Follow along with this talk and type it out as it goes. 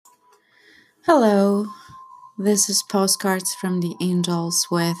Hello, this is Postcards from the Angels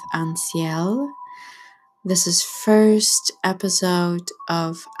with Anciel. This is first episode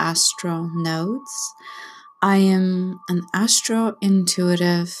of Astro Notes. I am an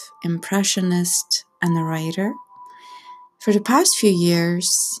astro-intuitive impressionist and a writer. For the past few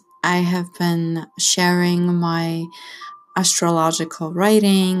years, I have been sharing my astrological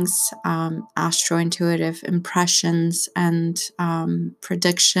writings, astro-intuitive impressions, and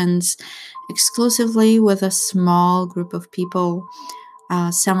predictions exclusively with a small group of people,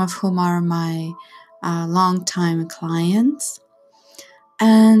 some of whom are my longtime clients.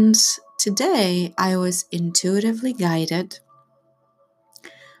 And today I was intuitively guided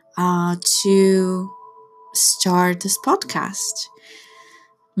to start this podcast.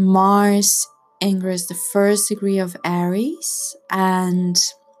 Mars ingress the first degree of Aries, and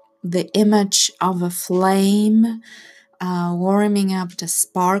the image of a flame warming up the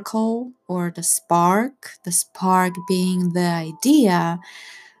sparkle or the spark being the idea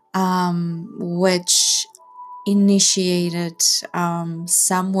which initiated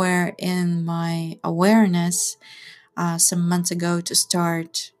somewhere in my awareness some months ago to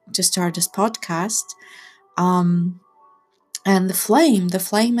start this podcast. And the flame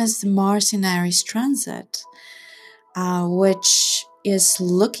is the Mars in Aries transit, which is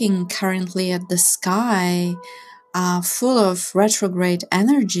looking currently at the sky full of retrograde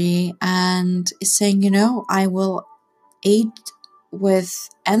energy and is saying, I will aid with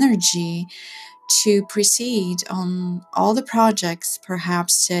energy to proceed on all the projects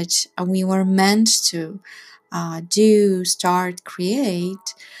perhaps that we were meant to start,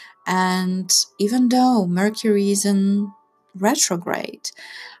 create. And even though Mercury is in retrograde,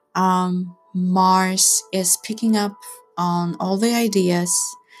 Mars is picking up on all the ideas,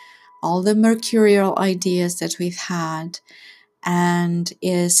 all the mercurial ideas that we've had, and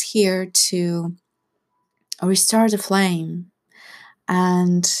is here to restart the flame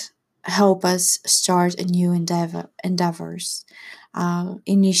and help us start a new endeavors,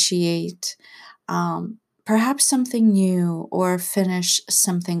 initiate perhaps something new, or finish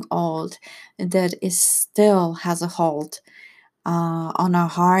something old that is still has a hold on our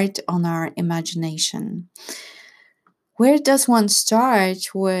heart, on our imagination. Where does one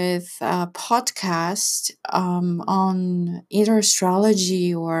start with a podcast on either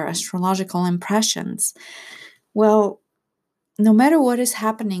astrology or astrological impressions? Well, no matter what is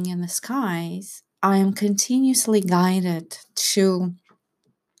happening in the skies, I am continuously guided to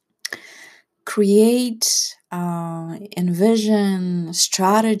create, envision,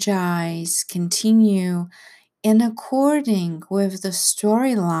 strategize, continue in according with the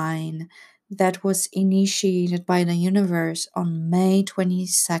storyline that was initiated by the universe on May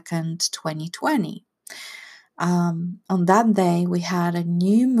 22nd, 2020. On that day, we had a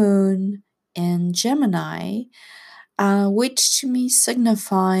new moon in Gemini, which to me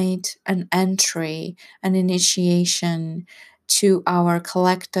signified an entry, an initiation to our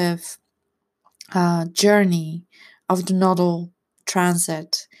collective journey of the nodal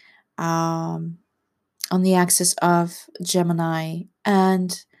transit on the axis of Gemini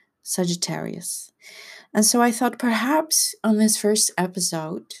and Sagittarius. And so I thought perhaps on this first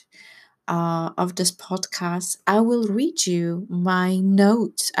episode of this podcast, I will read you my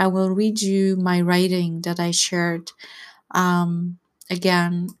notes. I will read you my writing that I shared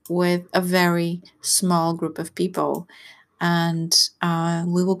again with a very small group of people. And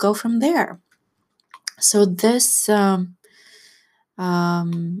we will go from there. So this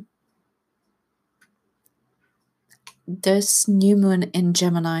this new moon in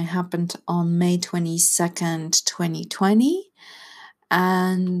Gemini happened on May 22nd, 2020.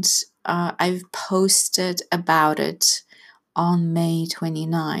 And I've posted about it on May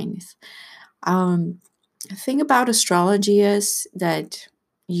 29th. The thing about astrology is that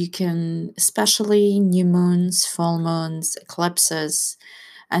you can, especially new moons, full moons, eclipses,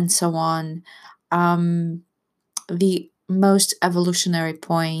 and so on, the most evolutionary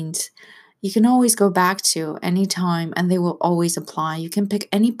point you can always go back to anytime and they will always apply. You can pick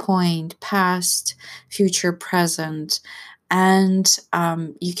any point, past, future, present, and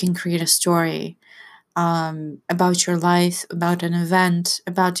you can create a story about your life, about an event,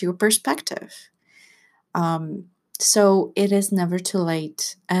 about your perspective. So it is never too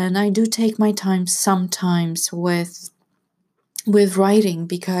late. And I do take my time sometimes with writing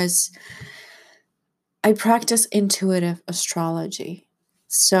because I practice intuitive astrology.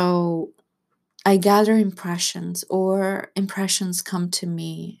 So I gather impressions, or impressions come to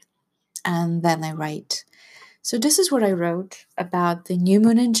me, and then I write. So this is what I wrote about the new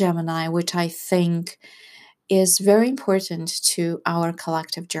moon in Gemini, which I think is very important to our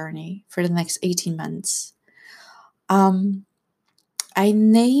collective journey for the next 18 months. Um, I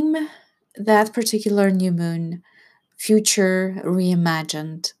name that particular new moon Future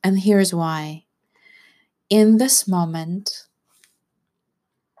Reimagined, and here's why. In this moment,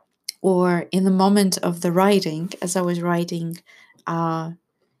 or in the moment of the writing, as I was writing uh,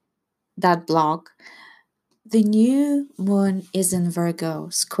 that blog, the new moon is in Virgo,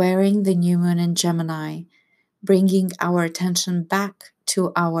 squaring the new moon in Gemini, bringing our attention back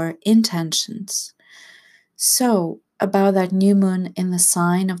to our intentions. So, about that new moon in the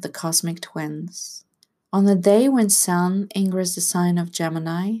sign of the cosmic twins. On the day when Sun ingressed the sign of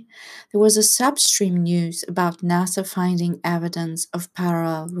Gemini, there was a substream news about NASA finding evidence of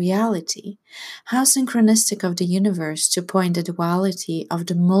parallel reality. How synchronistic of the universe to point the duality of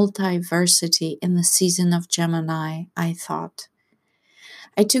the multiversity in the season of Gemini, I thought.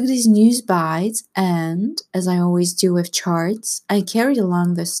 I took these news bites and, as I always do with charts, I carried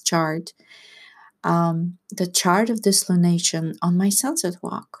along this chart, the chart of this lunation on my sunset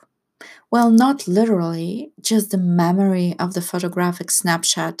walk. Well, not literally, just the memory of the photographic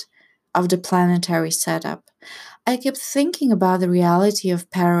snapshot of the planetary setup. I kept thinking about the reality of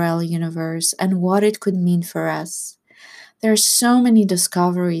parallel universe and what it could mean for us. There are so many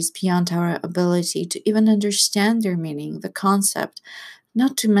discoveries beyond our ability to even understand their meaning, the concept,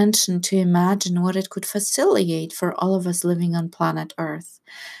 not to mention to imagine what it could facilitate for all of us living on planet Earth.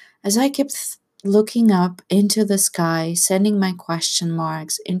 As I kept looking up into the sky, sending my question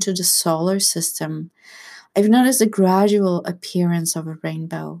marks into the solar system, I've noticed the gradual appearance of a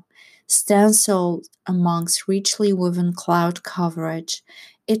rainbow. Stenciled amongst richly woven cloud coverage,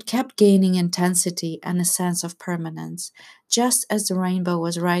 it kept gaining intensity and a sense of permanence, just as the rainbow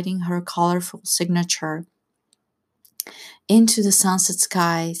was writing her colorful signature into the sunset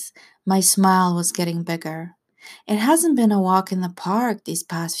skies. My smile was getting bigger. It hasn't been a walk in the park these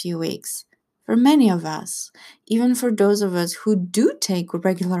past few weeks. For many of us, even for those of us who do take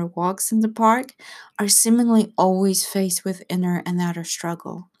regular walks in the park, are seemingly always faced with inner and outer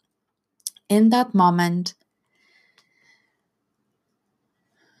struggle. In that moment,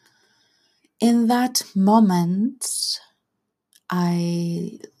 in that moment,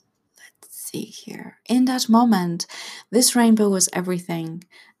 I see here. In that moment, this rainbow was everything.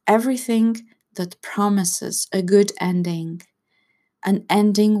 Everything that promises a good ending, an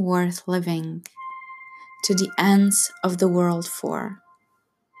ending worth living, to the ends of the world for.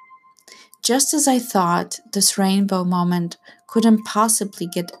 Just as I thought this rainbow moment couldn't possibly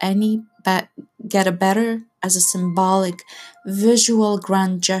get a better as a symbolic, visual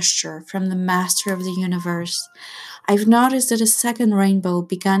grand gesture from the master of the universe, I've noticed that a second rainbow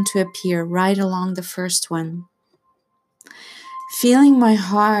began to appear right along the first one. Feeling my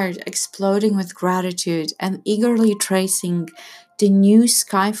heart exploding with gratitude and eagerly tracing the new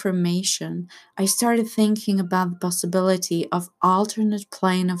sky formation, I started thinking about the possibility of alternate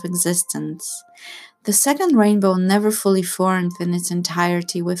plane of existence. The second rainbow never fully formed in its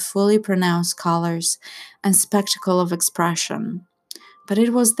entirety with fully pronounced colors and spectacle of expression. But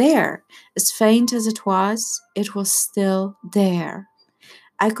it was there. As faint as it was still there.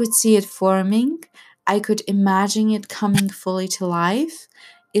 I could see it forming. I could imagine it coming fully to life.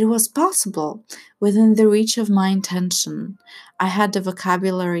 It was possible, within the reach of my intention. I had the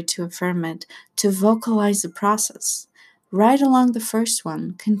vocabulary to affirm it, to vocalize the process. Right along the first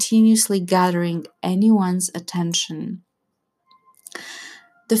one, continuously gathering anyone's attention.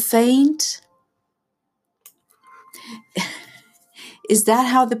 The faint Is that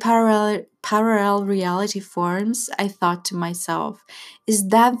how the parallel reality forms? I thought to myself. Is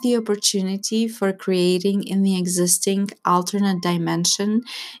that the opportunity for creating in the existing alternate dimension?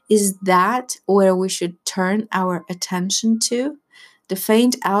 Is that where we should turn our attention to? The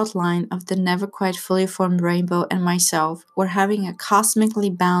faint outline of the never quite fully formed rainbow and myself were having a cosmically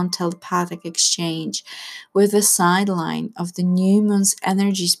bound telepathic exchange, with the sideline of the new moon's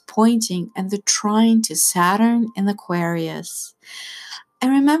energies pointing at the trine to Saturn in Aquarius. I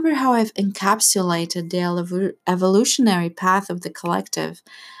remember how I've encapsulated the evolutionary path of the collective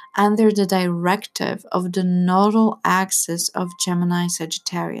under the directive of the nodal axis of Gemini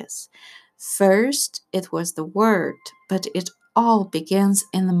Sagittarius. First, it was the word, but it all begins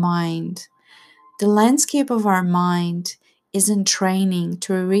in the mind. The landscape of our mind is in training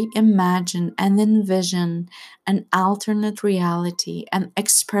to reimagine and envision an alternate reality, an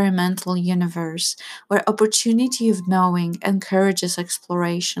experimental universe where opportunity of knowing encourages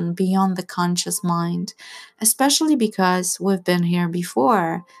exploration beyond the conscious mind, especially because we've been here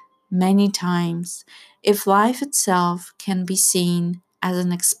before many times. If life itself can be seen as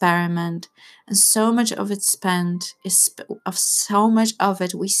an experiment, and so much of it spent is of so much of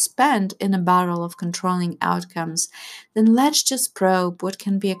it we spend in a battle of controlling outcomes, then let's just probe what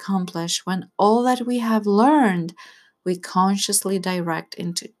can be accomplished when all that we have learned we consciously direct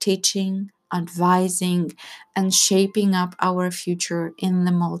into teaching, advising, and shaping up our future in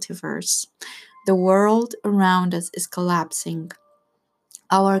the multiverse. The world around us is collapsing.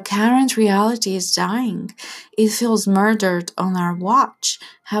 Our current reality is dying. It feels murdered on our watch.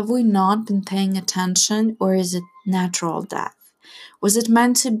 Have we not been paying attention, or is it natural death? Was it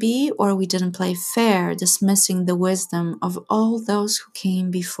meant to be, or we didn't play fair, dismissing the wisdom of all those who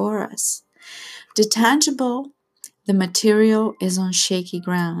came before us? The tangible, the material is on shaky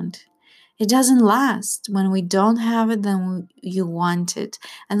ground. It doesn't last. When we don't have it, then you want it.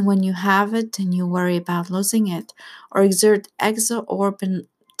 And when you have it, then you worry about losing it or exert exorbitant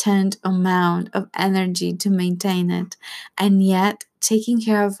amount of energy to maintain it. And yet, taking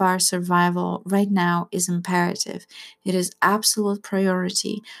care of our survival right now is imperative. It is absolute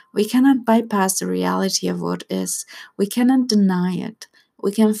priority. We cannot bypass the reality of what is. We cannot deny it.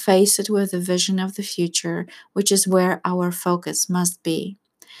 We can face it with a vision of the future, which is where our focus must be.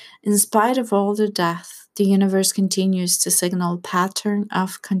 In spite of all the death, the universe continues to signal pattern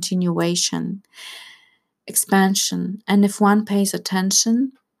of continuation, expansion, and if one pays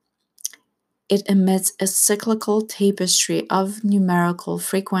attention, it emits a cyclical tapestry of numerical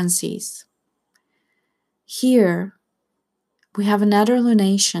frequencies. Here, we have another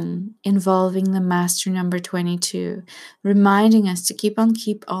lunation involving the master number 22, reminding us to keep on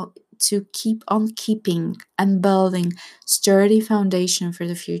keeping and building sturdy foundation for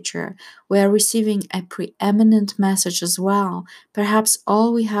the future. We are receiving a preeminent message as well. Perhaps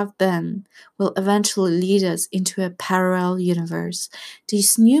all we have been will eventually lead us into a parallel universe.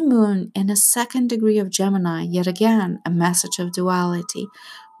 This new moon in a second degree of Gemini, yet again, a message of duality.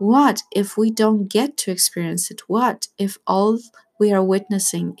 What if we don't get to experience it? What if all we are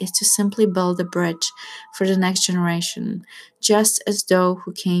witnessing is to simply build a bridge for the next generation, just as those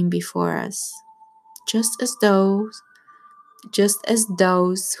who came before us? Just as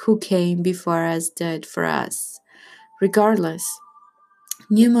those who came before us did for us. Regardless,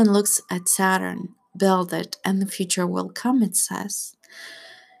 Newman looks at Saturn, build it, and the future will come, it says.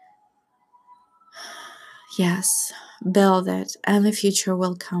 Yes, build it, and the future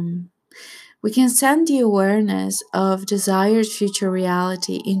will come. We can send the awareness of desired future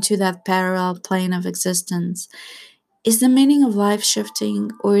reality into that parallel plane of existence. Is the meaning of life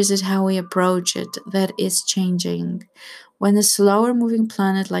shifting, or is it how we approach it that is changing? When a slower moving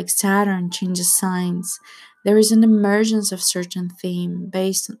planet like Saturn changes signs, there is an emergence of certain theme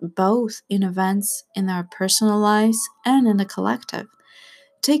based both in events in our personal lives and in the collective.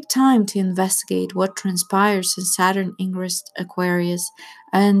 Take time to investigate what transpires in Saturn ingress Aquarius,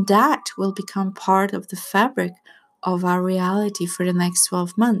 and that will become part of the fabric of our reality for the next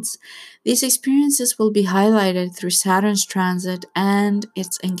 12 months. These experiences will be highlighted through Saturn's transit and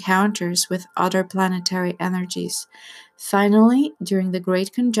its encounters with other planetary energies. Finally, during the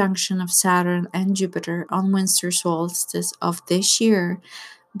great conjunction of Saturn and Jupiter on winter solstice of this year,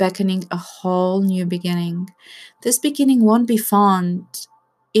 beckoning a whole new beginning. This beginning won't be found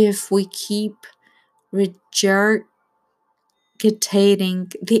if we keep regurgitating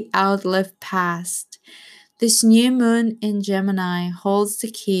the outlived past. This new moon in Gemini holds the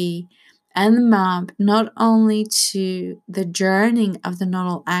key and the map not only to the journeying of the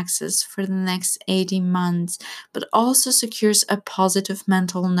nodal axis for the next 18 months, but also secures a positive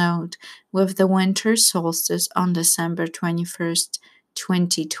mental note with the winter solstice on December 21st.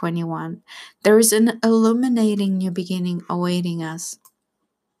 2021. There is an illuminating new beginning awaiting us.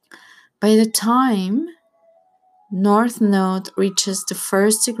 By the time North Node reaches the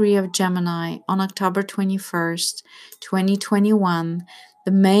first degree of Gemini on October 21st, 2021,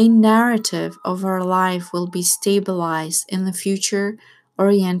 the main narrative of our life will be stabilized in the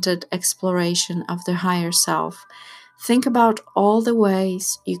future-oriented exploration of the higher self. Think about all the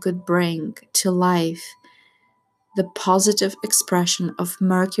ways you could bring to life the positive expression of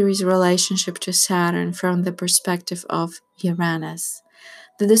Mercury's relationship to Saturn from the perspective of Uranus.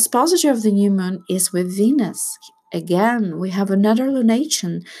 The dispositor of the new moon is with Venus. Again, we have another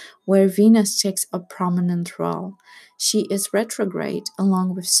lunation where Venus takes a prominent role. She is retrograde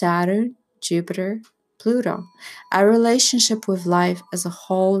along with Saturn, Jupiter, Pluto. Our relationship with life as a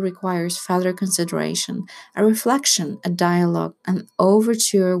whole requires further consideration, a reflection, a dialogue, an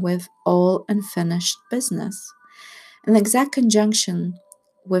overture with all unfinished business. In exact conjunction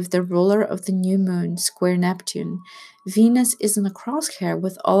with the ruler of the new moon, square Neptune, Venus is in a crosshair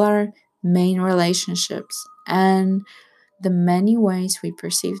with all our main relationships, and the many ways we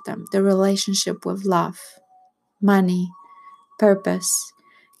perceive them. The relationship with love, money, purpose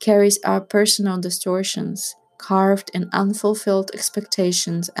carries our personal distortions, carved in unfulfilled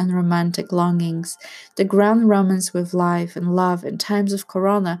expectations and romantic longings. The grand romance with life and love in times of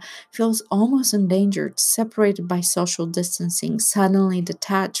corona feels almost endangered, separated by social distancing, suddenly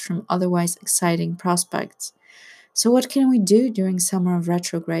detached from otherwise exciting prospects. So, what can we do during summer of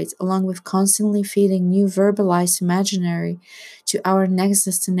retrogrades, along with constantly feeding new verbalized imaginary to our next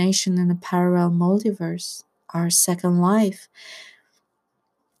destination in a parallel multiverse, our second life?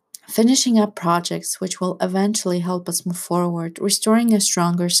 Finishing up projects which will eventually help us move forward, restoring a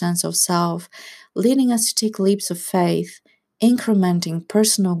stronger sense of self, leading us to take leaps of faith, incrementing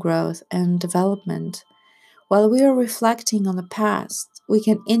personal growth and development. While we are reflecting on the past, we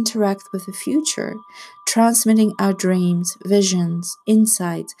can interact with the future, transmitting our dreams, visions,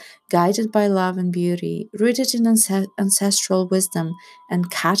 insights, guided by love and beauty, rooted in ancestral wisdom,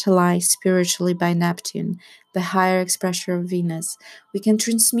 and catalyzed spiritually by Neptune, the higher expression of Venus. We can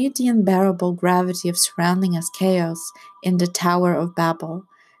transmute the unbearable gravity of surrounding us chaos in the Tower of Babel.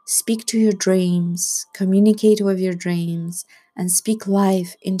 Speak to your dreams, communicate with your dreams, and speak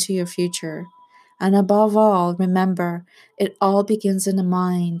life into your future. And above all, remember, it all begins in the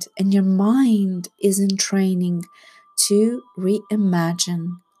mind, and your mind is in training to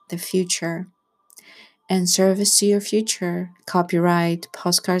reimagine the future. In service to your future, copyright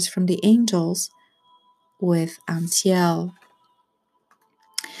Postcards from the Angels with Anciel.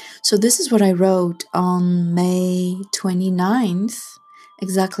 So this is what I wrote on May 29th,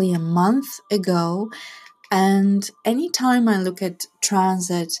 exactly a month ago. And anytime I look at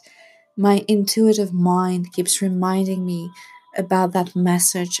transit, my intuitive mind keeps reminding me about that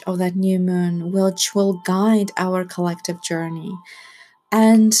message of that new moon, which will guide our collective journey.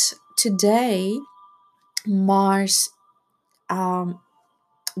 And today, Mars,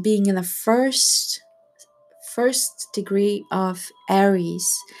 being in the first degree of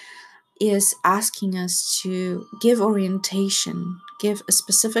Aries, is asking us to give orientation, give a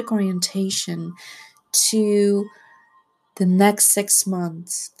specific orientation to the next 6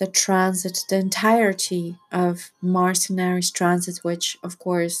 months, the transit, the entirety of Mars and Aries transit, which of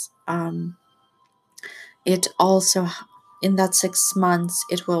course, it also, in that 6 months,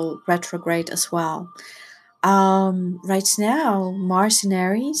 it will retrograde as well. Right now, Mars in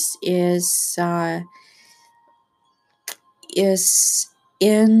Aries is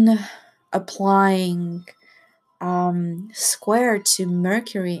in applying square to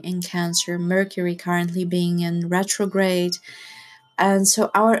Mercury in Cancer, Mercury currently being in retrograde. And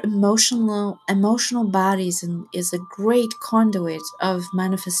so our emotional bodies is a great conduit of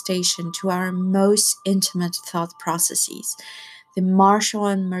manifestation to our most intimate thought processes. The Martial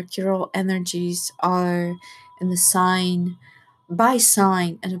and Mercurial energies are in the sign by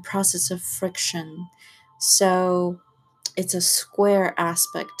sign in a process of friction. So it's a square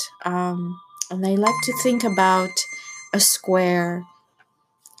aspect. And I like to think about a square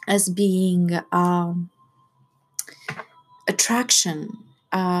as being attraction,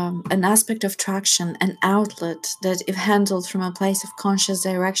 an aspect of traction, an outlet that, if handled from a place of conscious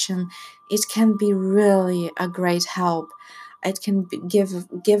direction, it can be really a great help. It can give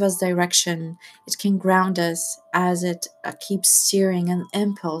us direction. It can ground us as it keeps steering an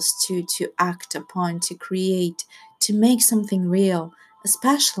impulse to act upon, to create, to make something real,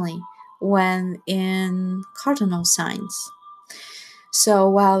 especially when in cardinal signs. So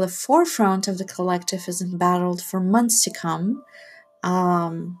while the forefront of the collective is embattled for months to come,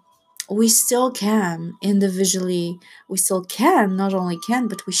 um, we still can individually, we still can, not only can,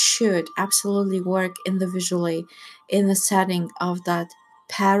 but we should absolutely work individually in the setting of that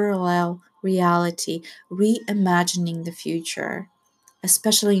parallel reality, reimagining the future,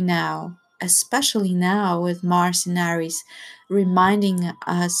 especially now with Mars in Aries, reminding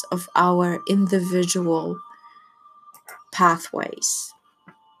us of our individual pathways.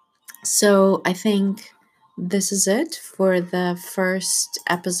 So I think this is it for the first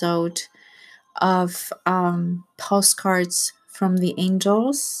episode of Postcards from the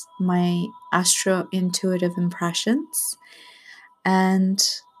Angels, my astro intuitive impressions. And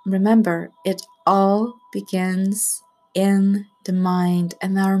remember, it all begins in the mind,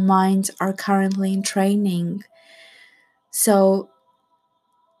 and our minds are currently in training. So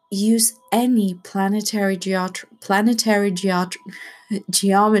use any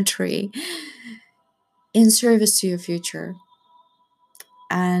geometry in service to your future.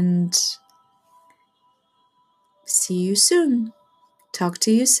 And see you soon. Talk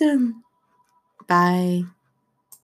to you soon. Bye.